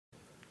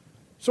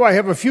So I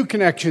have a few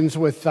connections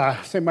with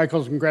St.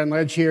 Michael's and Grand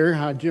Ledge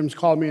here. Jim's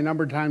called me a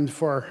number of times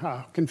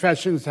for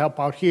confessions to help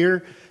out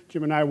here.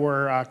 Jim and I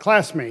were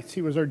classmates.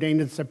 He was ordained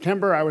in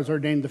September. I was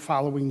ordained the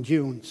following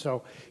June.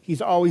 So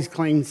he's always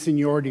claimed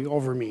seniority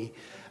over me.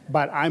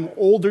 But I'm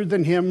older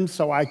than him,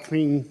 so I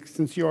claim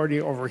seniority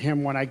over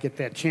him when I get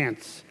that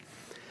chance.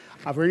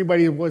 For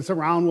anybody who was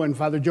around when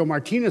Father Joe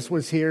Martinez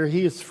was here,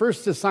 his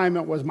first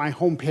assignment was my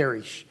home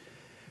parish.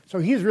 So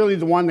he's really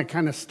the one that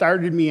kind of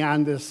started me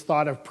on this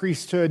thought of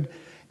priesthood.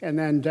 And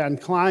then Don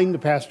Klein, the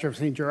pastor of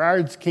St.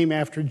 Gerard's, came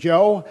after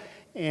Joe,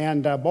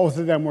 and both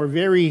of them were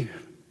very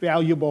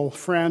valuable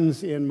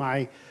friends in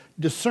my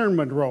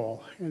discernment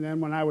role. And then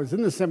when I was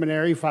in the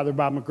seminary, Father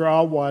Bob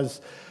McGraw was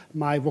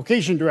my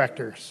vocation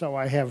director, so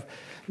I have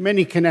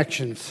many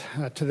connections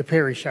to the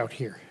parish out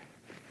here.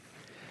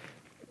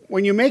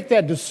 When you make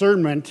that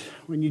discernment,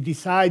 when you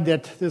decide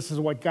that this is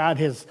what God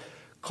has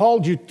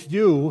called you to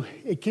do,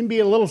 it can be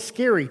a little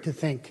scary to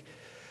think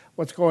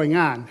what's going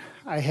on.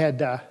 I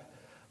had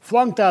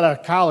flunked out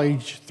of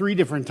college 3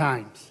 different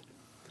times.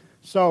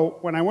 So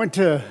when I went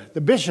to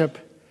the bishop,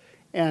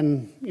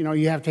 and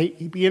you have to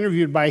be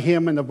interviewed by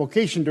him and the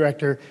vocation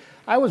director,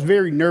 I was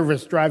very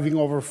nervous driving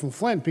over from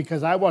Flint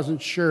because I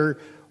wasn't sure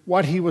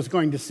what he was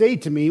going to say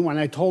to me when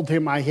I told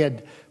him I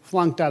had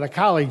flunked out of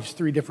college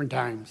 3 different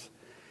times.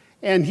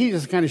 And he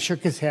just kind of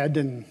shook his head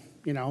and,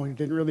 he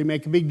didn't really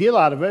make a big deal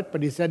out of it,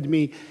 but he said to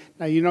me,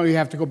 now you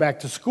have to go back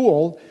to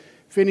school,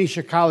 finish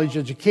a college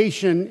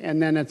education, and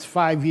then it's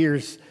 5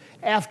 years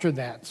after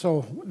that.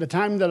 So the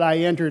time that I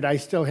entered, I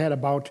still had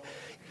about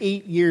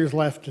 8 years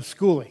left of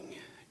schooling.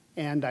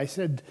 And I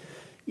said,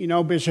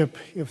 Bishop,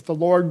 if the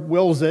Lord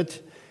wills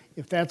it,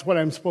 if that's what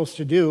I'm supposed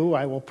to do,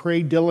 I will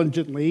pray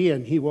diligently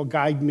and he will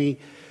guide me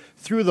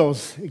through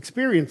those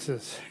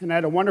experiences. And I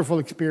had a wonderful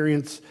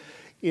experience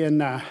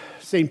in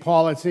St.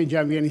 Paul at St.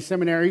 John Vianney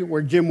Seminary,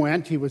 where Jim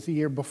went. He was the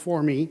year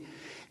before me,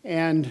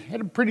 and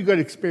had a pretty good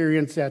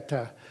experience at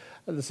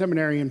the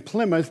seminary in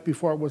Plymouth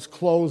before it was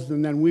closed,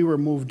 and then we were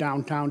moved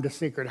downtown to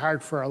Sacred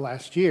Heart for our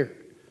last year.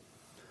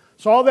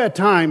 So all that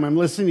time, I'm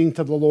listening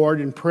to the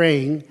Lord and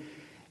praying,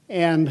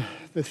 and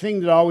the thing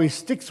that always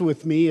sticks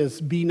with me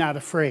is be not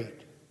afraid.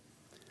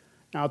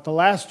 Now, at the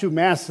last 2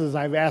 Masses,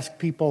 I've asked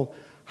people,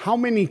 how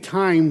many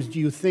times do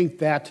you think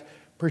that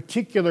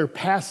particular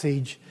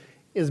passage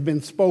has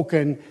been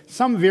spoken,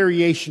 some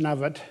variation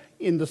of it,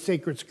 in the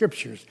sacred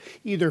scriptures?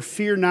 Either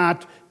fear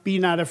not, be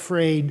not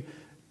afraid,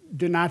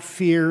 do not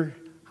fear.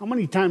 How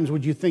many times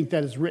would you think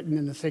that is written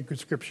in the sacred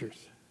scriptures?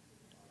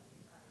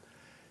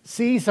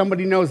 See,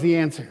 somebody knows the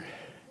answer.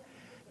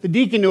 The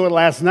deacon knew it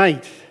last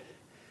night.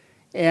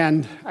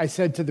 And I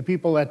said to the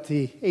people at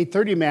the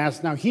 8:30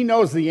 Mass, now he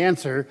knows the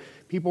answer.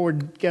 People were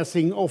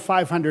guessing,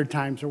 500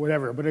 times or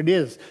whatever, but it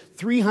is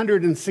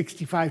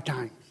 365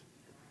 times.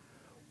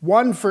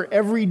 1 for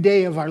every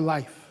day of our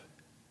life.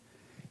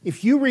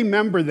 If you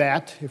remember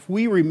that, if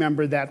we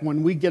remember that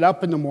when we get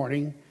up in the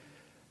morning,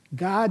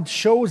 God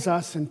shows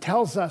us and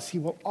tells us he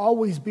will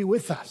always be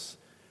with us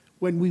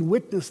when we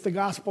witness the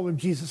gospel of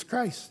Jesus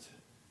Christ.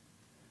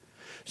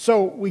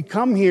 So we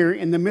come here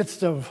in the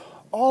midst of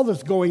all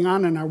that's going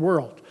on in our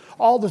world,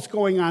 all that's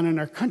going on in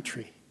our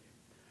country,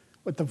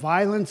 with the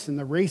violence and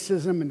the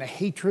racism and the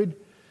hatred,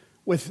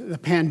 with the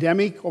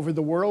pandemic over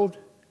the world.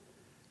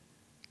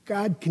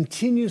 God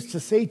continues to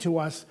say to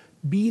us,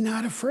 be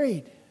not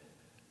afraid.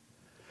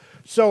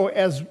 So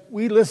as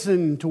we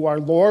listen to our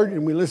Lord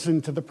and we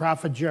listen to the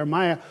prophet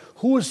Jeremiah,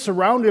 who was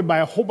surrounded by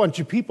a whole bunch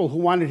of people who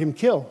wanted him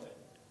killed.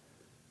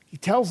 He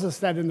tells us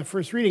that in the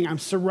first reading. I'm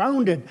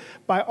surrounded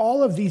by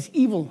all of these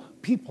evil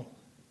people.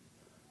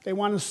 They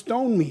want to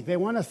stone me. They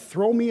want to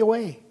throw me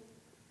away.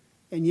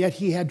 And yet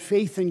he had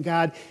faith in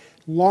God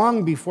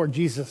long before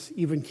Jesus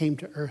even came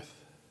to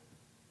earth.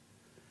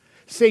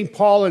 St.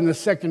 Paul in the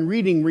second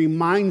reading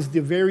reminds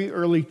the very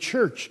early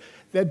church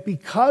that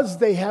because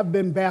they have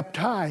been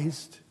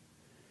baptized,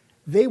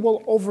 they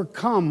will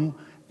overcome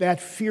that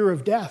fear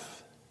of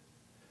death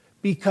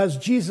because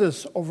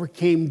Jesus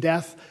overcame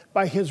death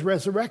by his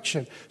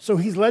resurrection. So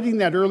he's letting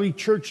that early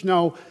church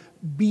know,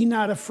 be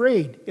not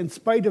afraid in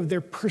spite of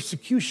their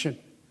persecution.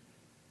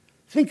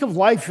 Think of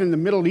life in the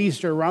Middle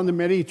East or around the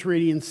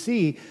Mediterranean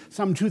Sea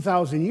some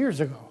 2,000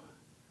 years ago.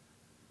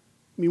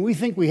 I mean, we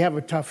think we have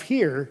it tough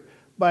here,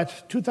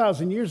 but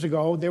 2,000 years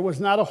ago, there was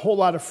not a whole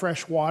lot of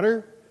fresh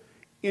water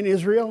in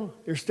Israel.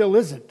 There still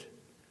isn't.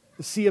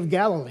 The Sea of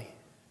Galilee.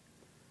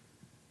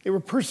 They were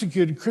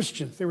persecuted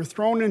Christians. They were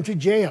thrown into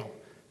jail.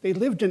 They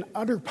lived in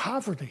utter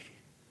poverty.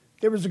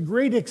 There was a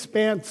great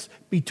expanse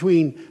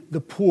between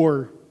the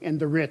poor and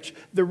the rich.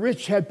 The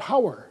rich had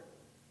power.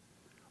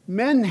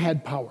 Men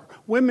had power.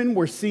 Women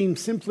were seen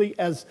simply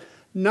as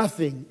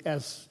nothing,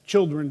 as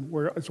children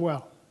were as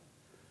well.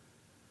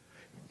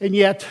 And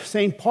yet,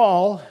 St.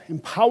 Paul,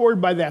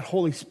 empowered by that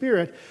Holy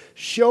Spirit,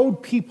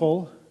 showed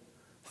people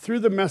through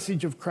the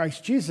message of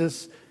Christ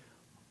Jesus,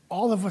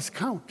 all of us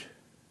count.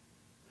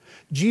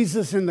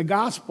 Jesus in the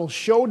gospel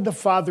showed the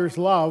Father's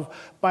love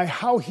by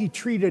how he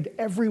treated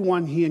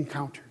everyone he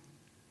encountered.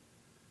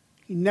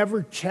 He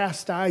never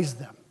chastised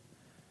them.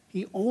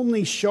 He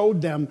only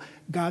showed them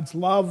God's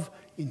love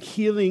and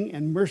healing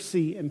and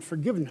mercy and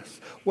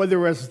forgiveness. Whether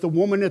it was the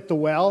woman at the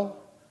well,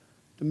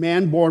 the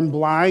man born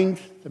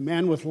blind, the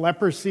man with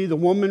leprosy, the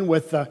woman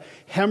with the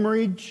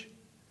hemorrhage,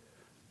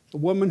 the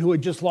woman who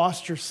had just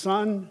lost her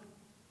son.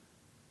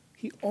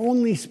 He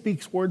only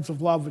speaks words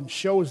of love and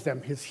shows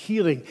them his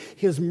healing,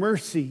 his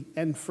mercy,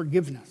 and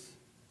forgiveness.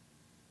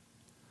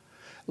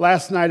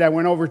 Last night I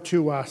went over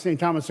to St.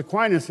 Thomas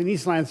Aquinas in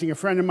East Lansing. A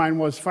friend of mine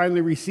was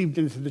finally received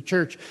into the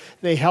church.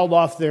 They held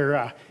off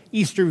their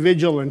Easter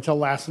vigil until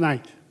last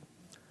night.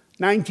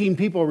 19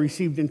 people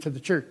received into the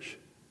church.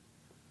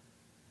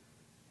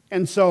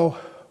 And so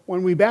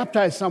when we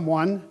baptize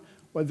someone,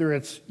 whether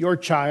it's your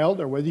child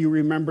or whether you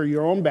remember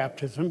your own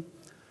baptism,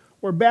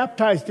 we're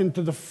baptized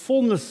into the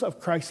fullness of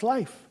Christ's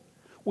life.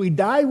 We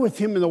die with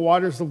him in the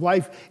waters of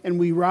life, and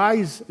we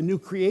rise a new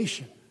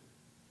creation.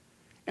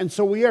 And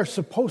so we are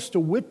supposed to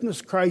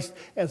witness Christ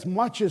as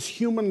much as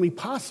humanly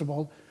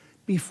possible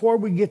before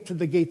we get to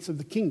the gates of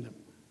the kingdom.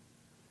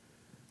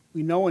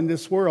 We know in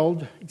this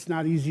world it's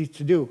not easy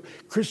to do.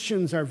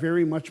 Christians are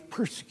very much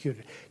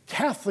persecuted,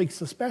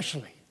 Catholics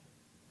especially.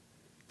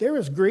 There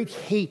is great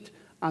hate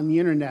on the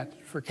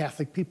internet for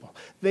Catholic people.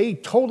 They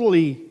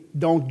totally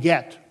don't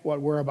get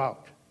what we're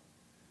about.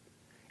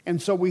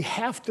 And so we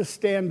have to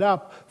stand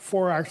up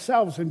for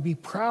ourselves and be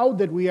proud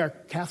that we are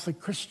Catholic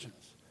Christians.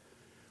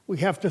 We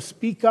have to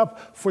speak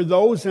up for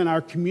those in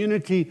our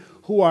community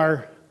who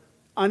are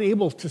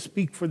unable to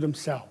speak for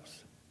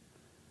themselves.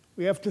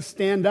 We have to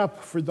stand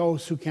up for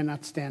those who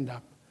cannot stand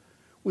up.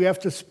 We have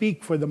to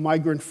speak for the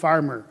migrant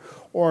farmer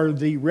or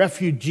the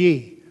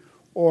refugee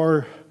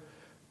or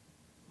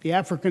the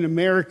African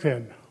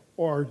American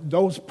or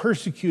those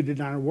persecuted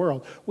in our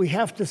world. We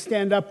have to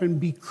stand up and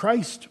be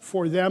Christ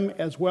for them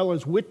as well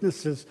as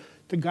witnesses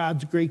to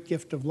God's great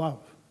gift of love.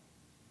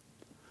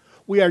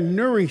 We are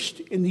nourished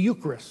in the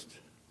Eucharist.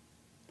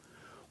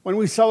 When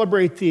we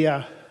celebrate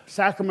the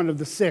sacrament of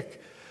the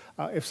sick,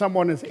 if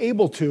someone is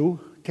able to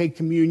take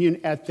communion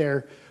at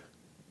their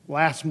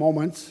last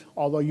moments,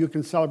 although you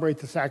can celebrate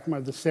the sacrament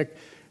of the sick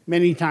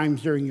many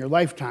times during your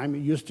lifetime, it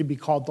used to be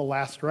called the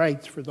last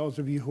rites for those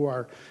of you who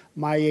are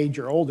my age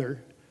or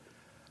older.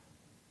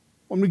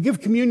 When we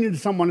give communion to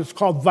someone, it's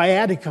called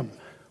viaticum,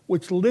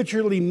 which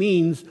literally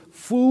means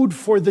food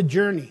for the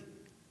journey.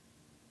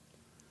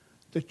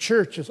 The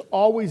church has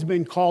always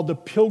been called the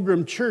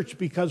pilgrim church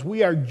because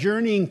we are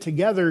journeying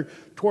together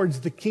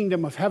towards the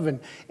kingdom of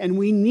heaven. And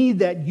we need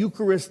that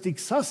Eucharistic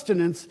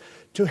sustenance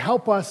to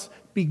help us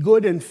be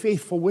good and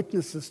faithful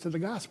witnesses to the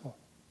gospel.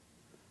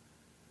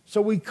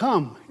 So we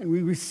come and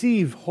we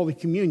receive Holy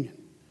Communion.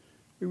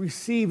 We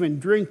receive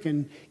and drink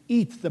and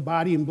eat the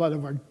body and blood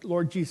of our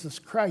Lord Jesus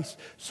Christ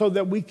so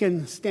that we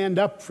can stand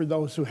up for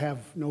those who have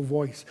no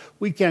voice.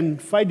 We can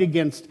fight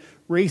against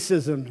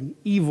racism and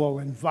evil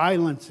and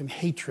violence and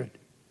hatred.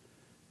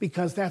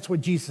 Because that's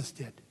what Jesus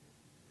did.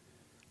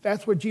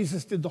 That's what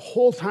Jesus did the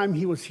whole time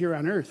he was here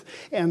on earth.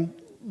 And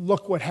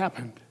look what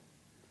happened.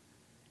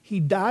 He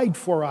died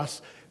for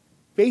us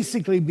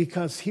basically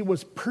because he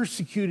was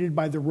persecuted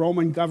by the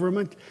Roman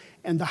government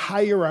and the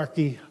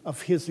hierarchy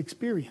of his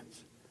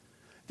experience.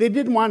 They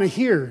didn't want to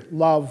hear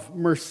love,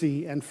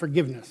 mercy, and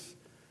forgiveness.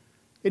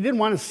 They didn't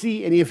want to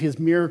see any of his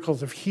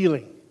miracles of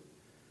healing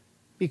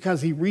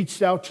because he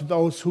reached out to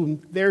those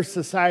whom their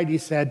society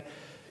said,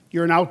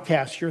 "You're an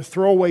outcast, you're a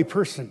throwaway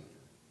person.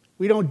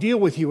 We don't deal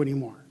with you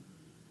anymore."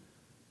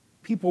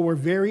 People were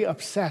very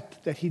upset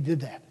that he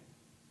did that.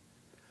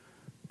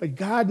 But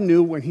God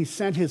knew when he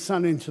sent his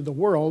son into the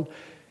world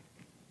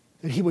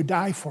that he would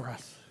die for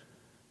us.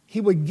 He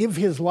would give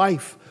his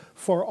life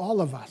for all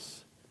of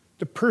us,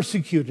 the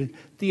persecuted,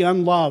 the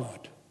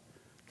unloved,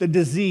 the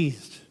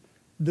diseased,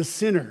 the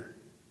sinner.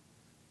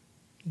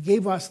 He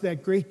gave us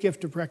that great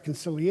gift of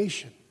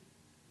reconciliation.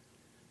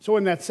 So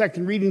in that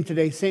second reading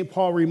today, St.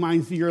 Paul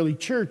reminds the early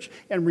church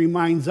and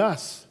reminds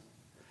us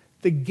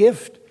the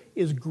gift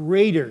is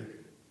greater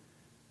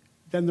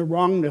than the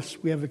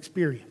wrongness we have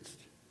experienced.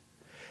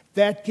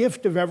 That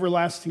gift of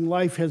everlasting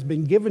life has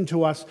been given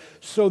to us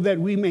so that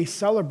we may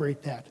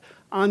celebrate that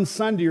on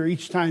Sunday or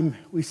each time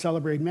we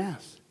celebrate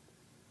Mass.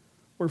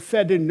 We're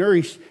fed and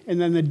nourished, and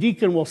then the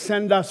deacon will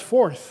send us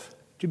forth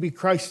to be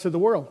Christ to the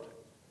world,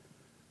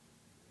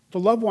 to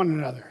love one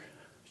another,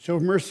 show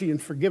mercy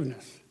and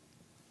forgiveness.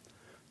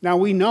 Now,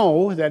 we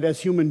know that as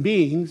human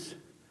beings,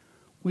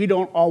 we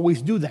don't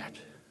always do that.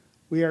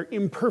 We are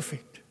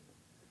imperfect.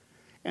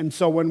 And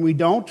so when we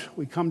don't,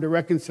 we come to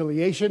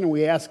reconciliation and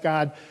we ask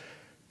God,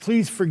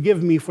 please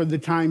forgive me for the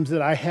times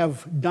that I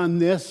have done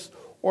this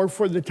or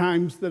for the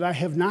times that I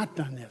have not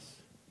done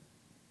this.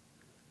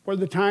 For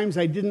the times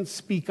I didn't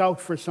speak out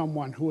for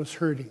someone who was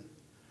hurting.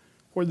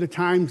 For the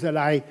times that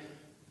I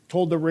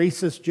told a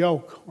racist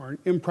joke or an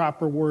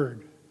improper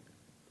word.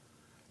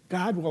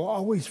 God will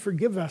always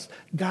forgive us.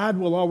 God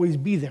will always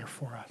be there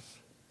for us.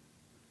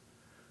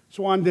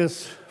 So on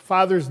this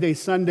Father's Day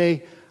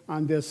Sunday,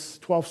 on this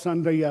 12th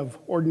Sunday of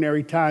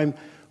Ordinary Time,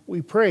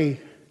 we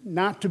pray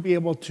not to be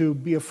able to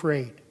be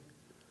afraid.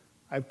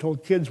 I've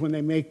told kids when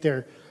they make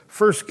their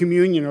first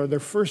communion or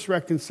their first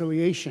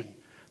reconciliation.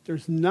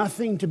 There's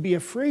nothing to be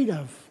afraid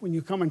of when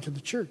you come into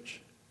the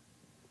church.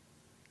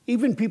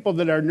 Even people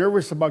that are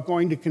nervous about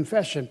going to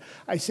confession,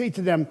 I say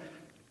to them,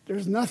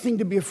 there's nothing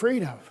to be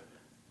afraid of.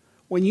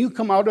 When you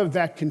come out of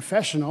that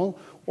confessional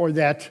or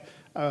that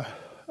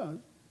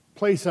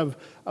place of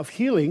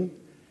healing,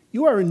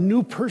 you are a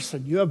new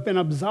person. You have been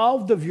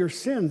absolved of your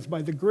sins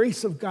by the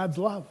grace of God's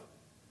love.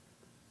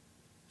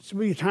 It should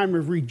be a time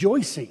of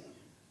rejoicing.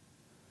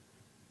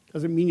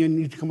 Doesn't mean you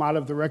need to come out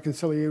of the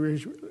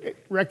reconciliation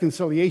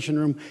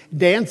room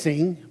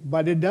dancing,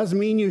 but it does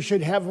mean you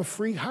should have a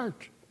free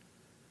heart,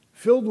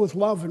 filled with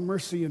love and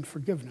mercy and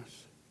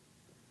forgiveness.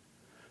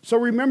 So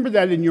remember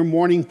that in your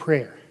morning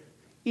prayer.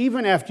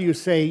 Even after you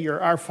say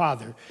your Our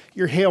Father,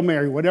 your Hail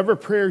Mary, whatever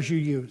prayers you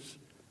use,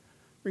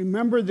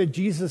 remember that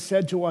Jesus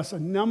said to us a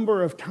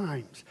number of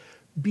times,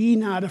 be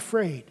not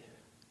afraid.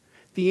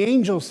 The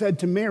angel said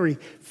to Mary,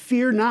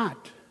 fear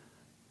not,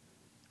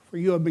 for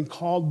you have been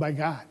called by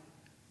God.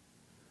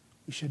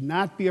 We should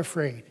not be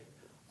afraid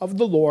of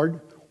the Lord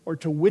or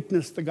to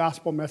witness the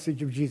gospel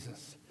message of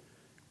Jesus.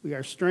 We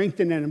are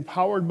strengthened and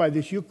empowered by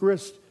this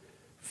Eucharist,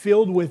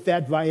 filled with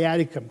that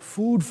viaticum,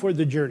 food for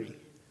the journey,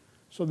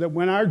 so that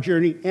when our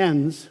journey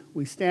ends,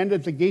 we stand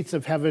at the gates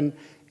of heaven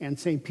and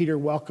St. Peter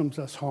welcomes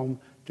us home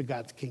to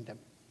God's kingdom.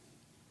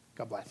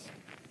 God bless.